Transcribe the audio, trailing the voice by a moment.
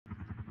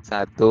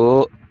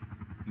Satu,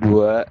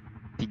 dua,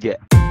 tiga.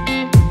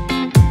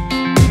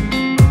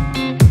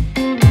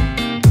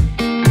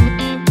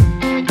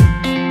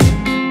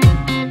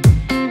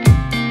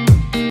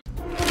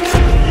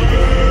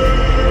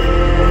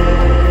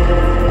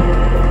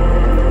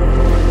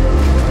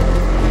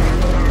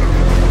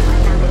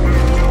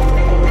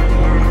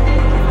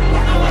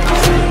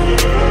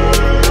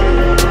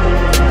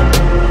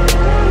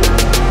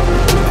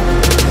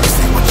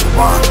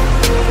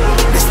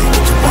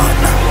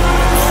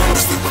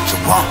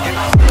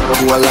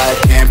 A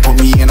life can't put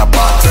me in a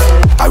box.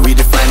 I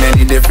redefine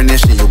any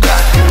definition you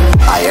got.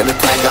 I am the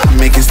tiger, I'm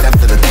making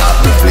steps to the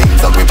top. The flames,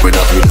 I'll rip it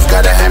up, you just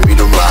gotta hand me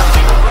the rock.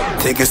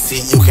 Take a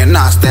seat, you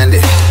cannot stand it.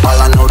 All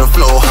I know, the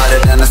flow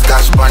harder than a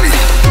Scotch bonnet.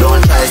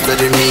 Don't try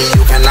studying me,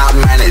 you cannot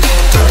manage.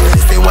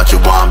 This ain't what you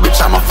want, bitch,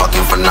 I'm a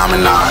fucking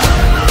phenomenon.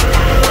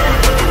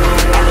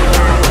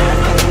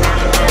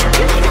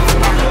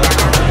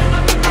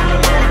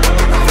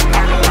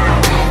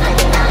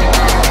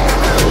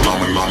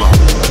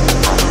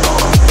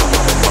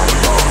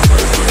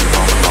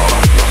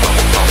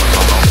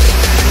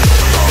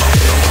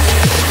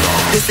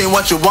 This ain't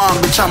what you want,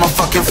 bitch, I'm a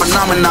fucking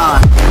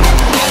phenomenon.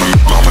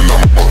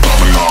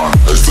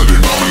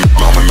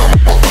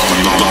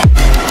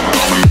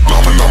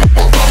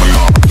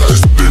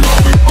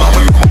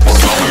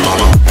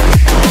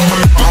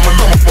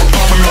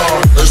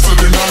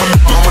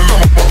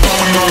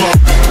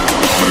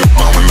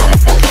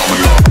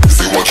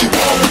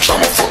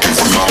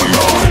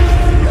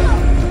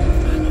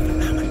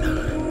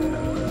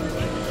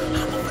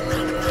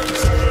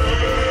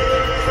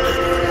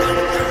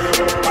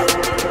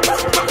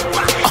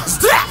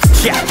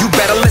 Yeah, you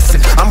better listen.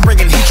 I'm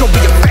bringing heat, you'll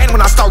be a fan when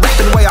I start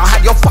rapping. Way I'll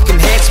have your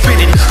fucking head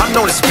spinning. I'm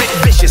known as spit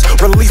vicious,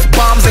 release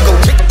bombs and go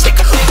tick tick.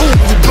 Boom,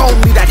 you blown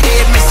me that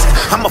head missing.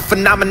 I'm a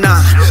phenomenon,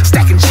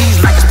 stacking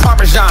cheese like it's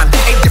Parmesan.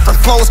 8 different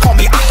flows, call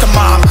me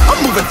Octomom. I'm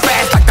moving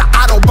fast like the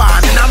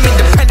Autobahn, and I'm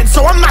independent,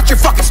 so I'm not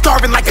your fucking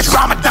starving like it's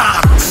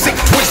Ramadan. Sick,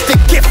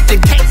 twisted, gifted,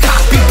 can't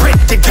copy,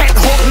 printed, can't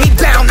hold me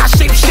down. I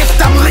shape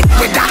shift, I'm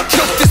liquid. I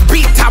killed this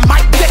beat, I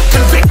might get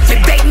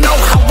convicted. They know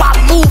how I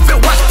move,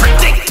 it was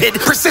predicted.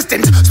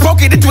 Persistent,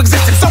 spoke it into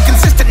existence, so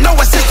consistent, no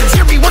assistance.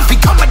 Hear me once,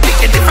 become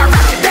addicted. If I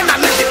rap it, then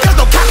I live it. There's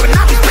no cap when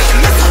I be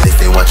speaking. Listen.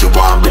 This ain't what you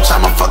want, bitch,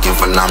 I'm a fucking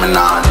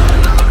phenomenon.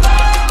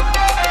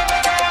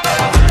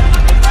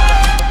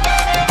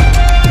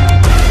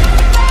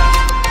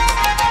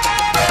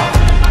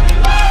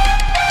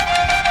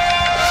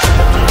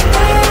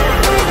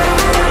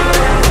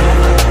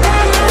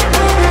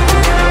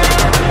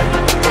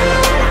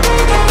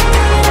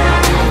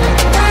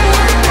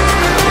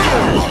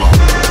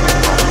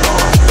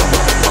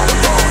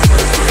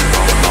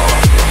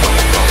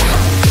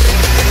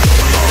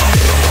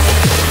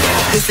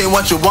 This ain't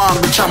what you want,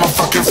 bitch, I'm a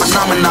fucking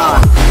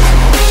phenomenon.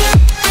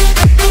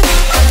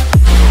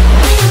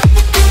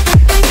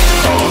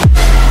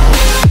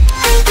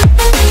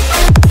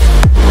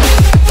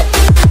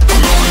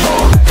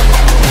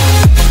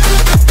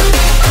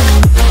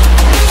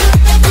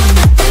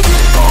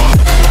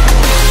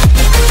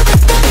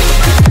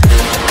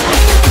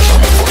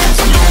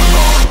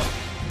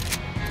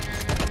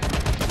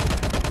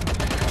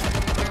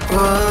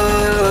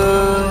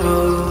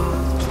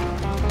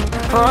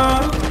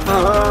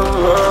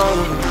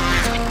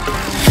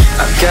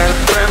 Got a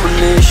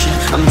premonition,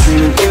 I'm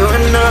dreaming you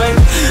and I.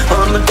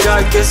 All my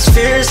darkest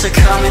fears are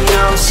coming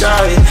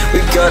outside.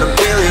 We got a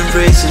billion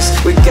races,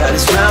 we got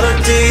this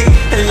melody.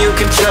 And you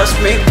can trust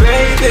me,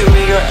 baby,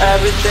 we got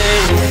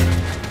everything.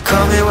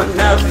 Call me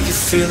whenever you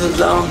feel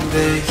alone,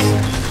 babe.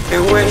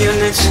 And when you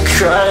need to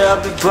cry, I'll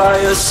be by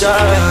your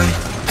side.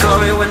 Call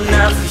me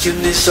whenever you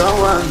need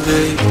someone,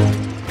 babe.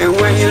 And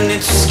when you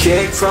need to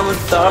escape from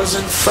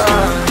 1,000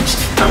 fires,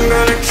 I'm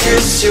gonna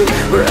kiss you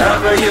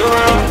wherever you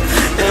are.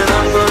 And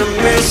I'm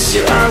gonna miss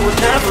you, I would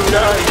never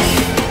lie.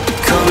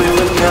 Call me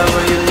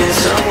whenever you need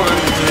someone,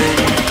 babe.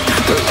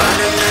 We're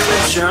running in the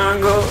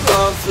jungle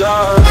of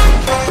love.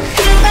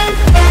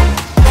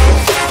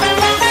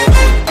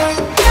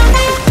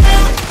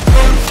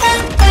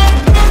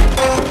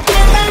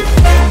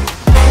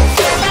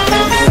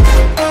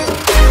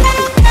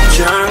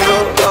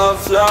 Jungle of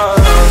love.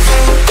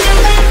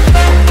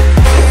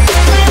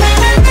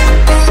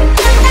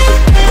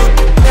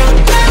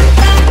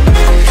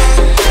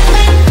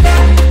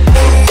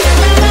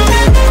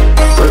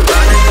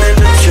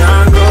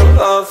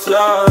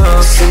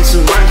 Listen to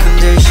my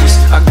conditions,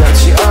 I got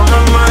you on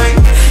my mind.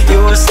 You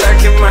were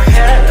stuck in my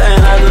head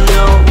and I don't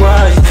know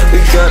why. We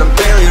got a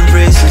billion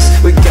races,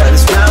 we got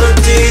this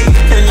melody.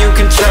 And you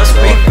can trust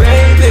me,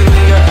 baby, we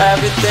got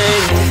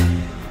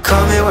everything.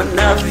 Call me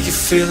whenever you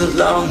feel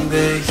alone,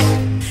 babe.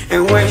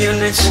 And when you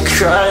need to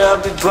cry,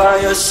 I'll be by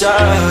your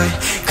side.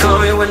 Call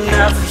me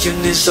whenever you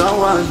need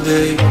someone,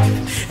 babe.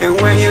 And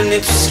when you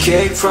need to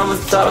escape from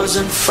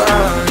 1,000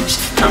 fires,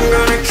 I'm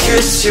gonna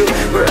kiss you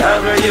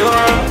wherever you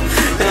are.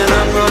 And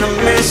I'm gonna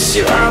miss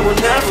you, I will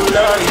never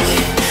lie.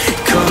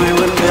 Call me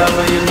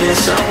whenever you need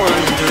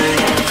someone, babe.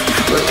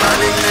 We're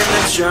running in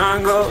the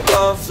jungle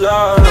of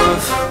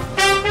love.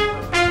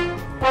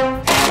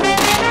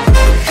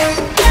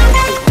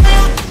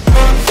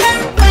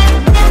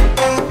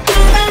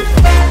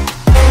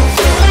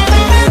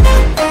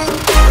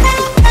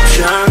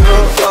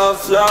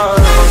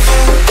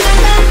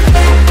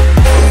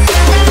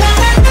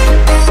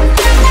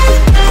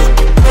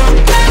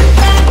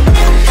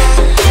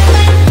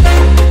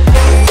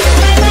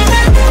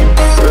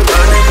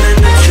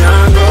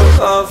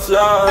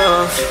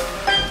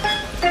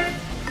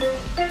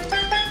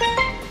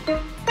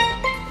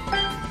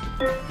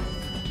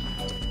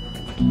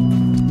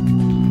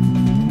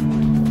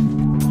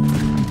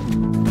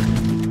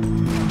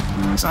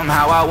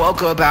 Somehow I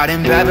woke up out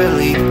in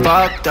Beverly,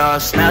 fucked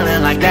up,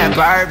 smelling like that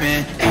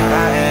bourbon. And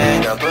I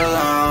end up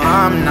alone,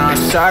 I'm not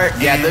certain.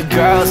 Yeah, the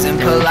girls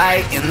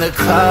impolite in the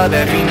club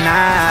every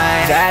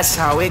night. That's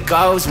how it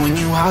goes when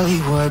you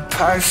Hollywood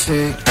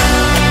perfect.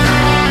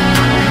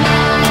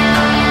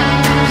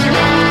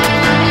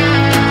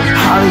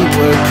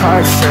 Hollywood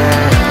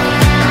perfect.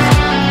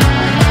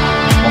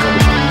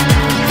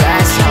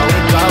 That's how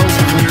it goes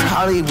when you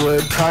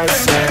Hollywood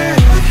perfect.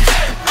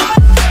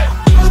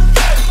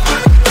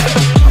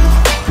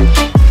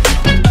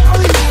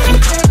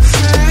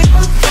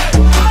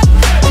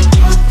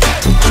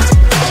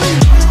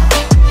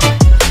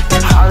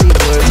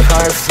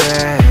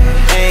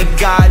 Ain't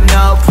got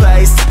no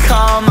place to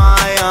call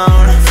my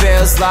own.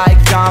 Feels like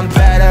I'm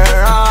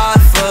better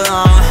off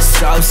alone.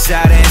 So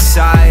sad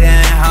inside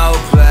and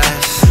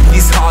hopeless.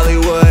 These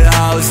Hollywood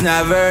hoes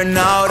never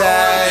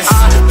notice.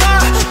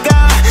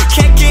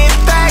 Can't get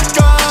back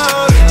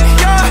on.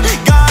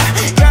 You're gone,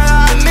 girl,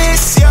 I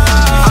miss you.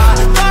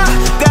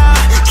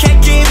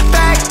 Can't get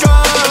back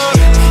on.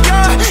 You're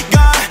gone,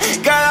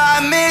 girl,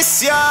 I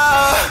miss you.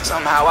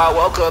 Somehow I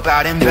woke up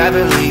out in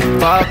Beverly,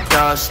 fucked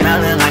up,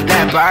 smelling like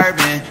that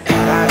bourbon.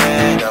 And I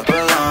end up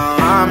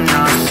alone, I'm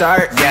not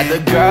certain. Yeah, the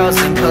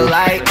girls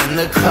impolite in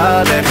the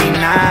club every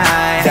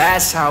night.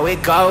 That's how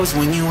it goes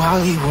when you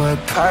Hollywood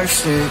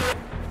perfect.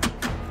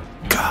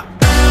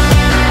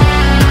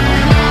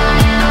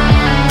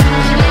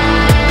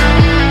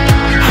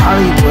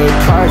 Hollywood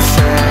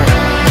perfect.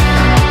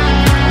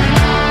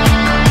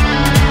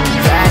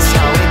 That's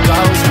how it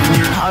goes when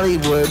you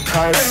Hollywood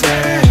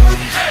perfect.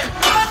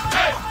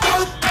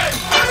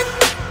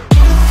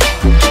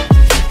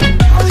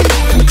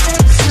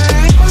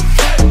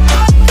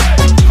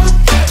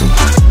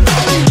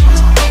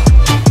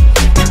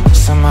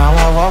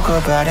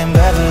 Woke up out in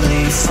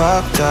Beverly,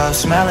 fucked up,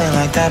 smelling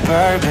like that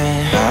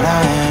bourbon. How'd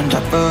I end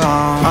up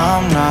alone?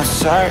 I'm not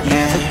certain.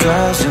 Yeah, the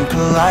girls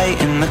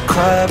impolite in the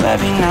club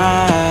every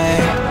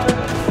night.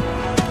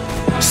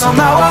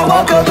 Somehow I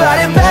woke up out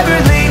in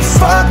Beverly,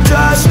 fucked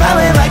up,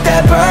 smelling like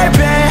that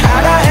bourbon.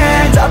 How'd I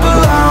end up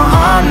alone?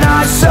 I'm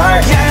not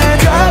certain. Yeah,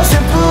 the girls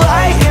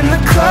impolite in the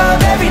club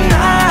every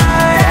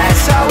night.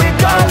 That's how it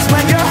goes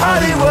when you're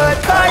Hollywood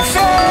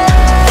perfect.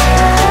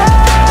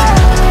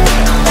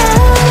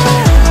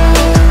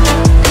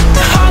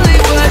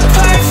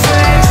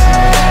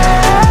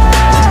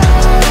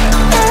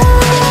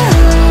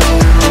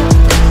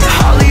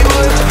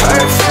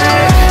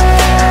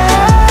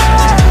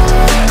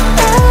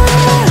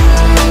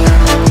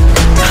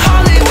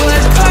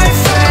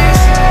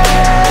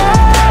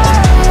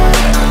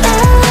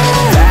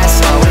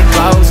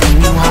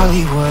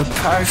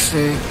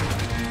 Perfect.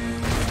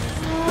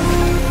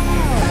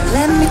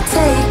 Let me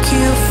take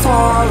you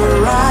for a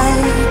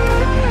ride,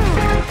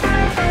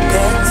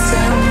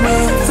 dancing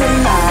with the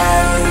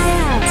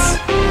lights,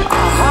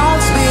 our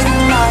hearts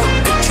beating like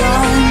a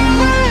drum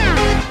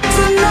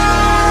tonight.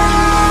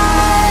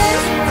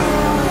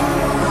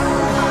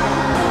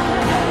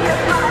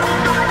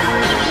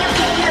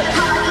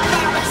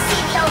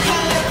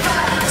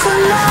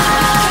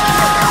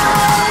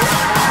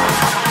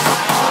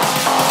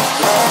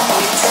 Let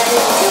me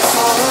take you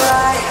for a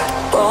ride,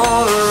 for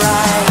a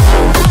ride.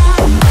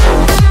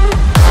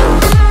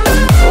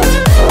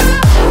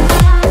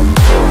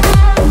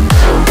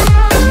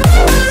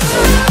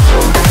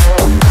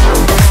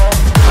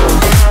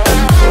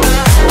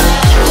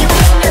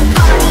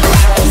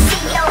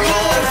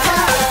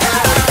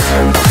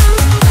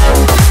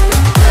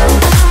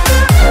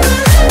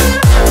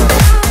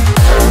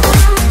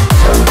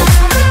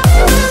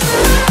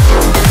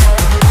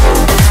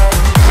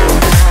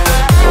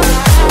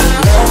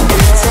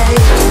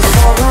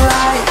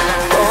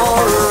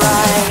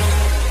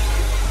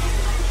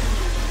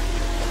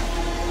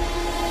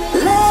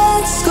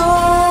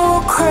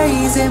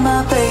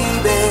 My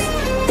baby,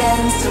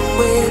 dancing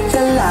with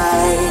the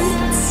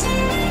lights.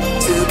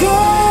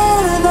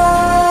 Together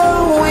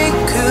we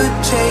could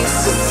chase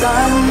the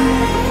sun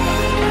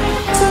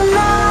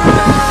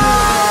tonight.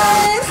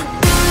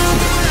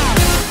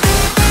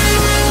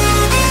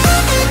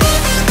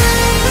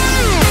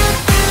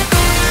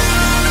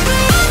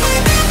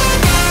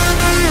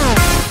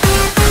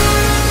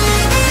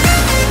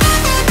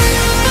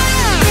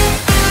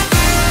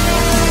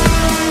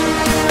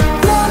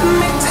 Let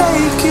me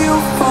take you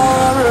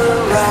for a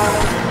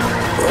ride.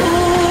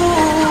 Ooh,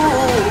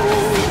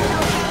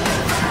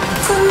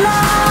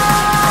 tonight.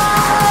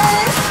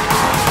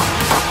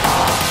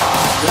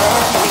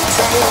 Let me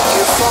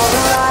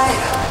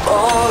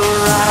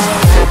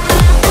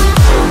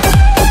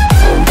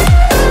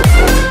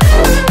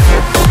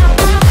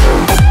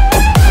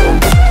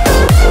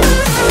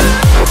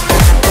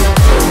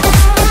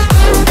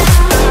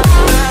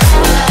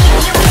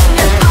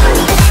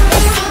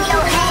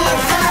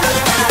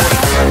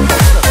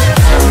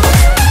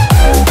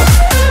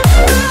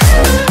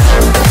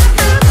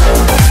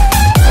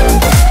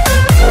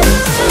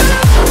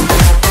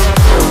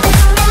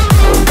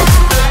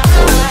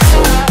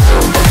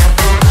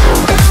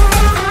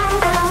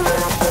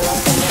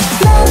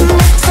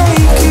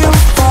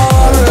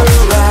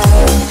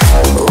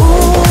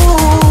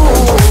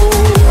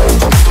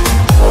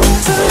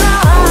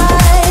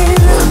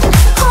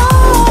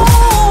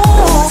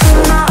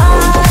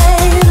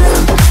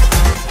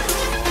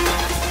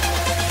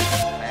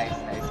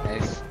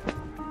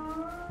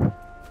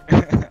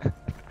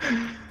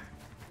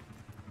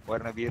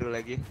warna biru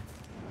lagi.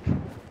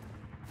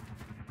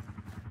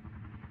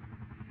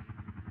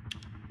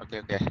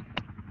 Oke.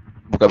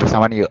 Buka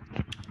bersama nih yuk.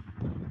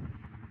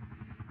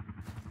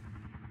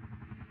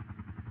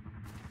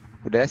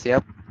 Udah siap?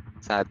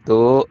 1,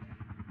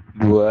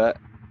 2,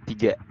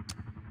 3.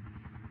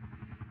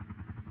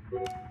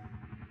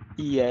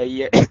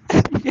 Iya.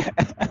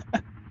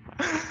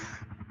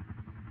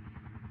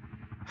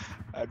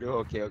 Aduh,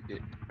 oke.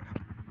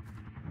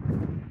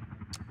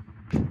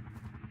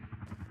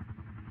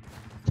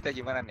 Kita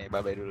gimana nih?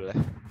 Bye-bye dulu lah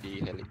di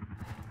heli.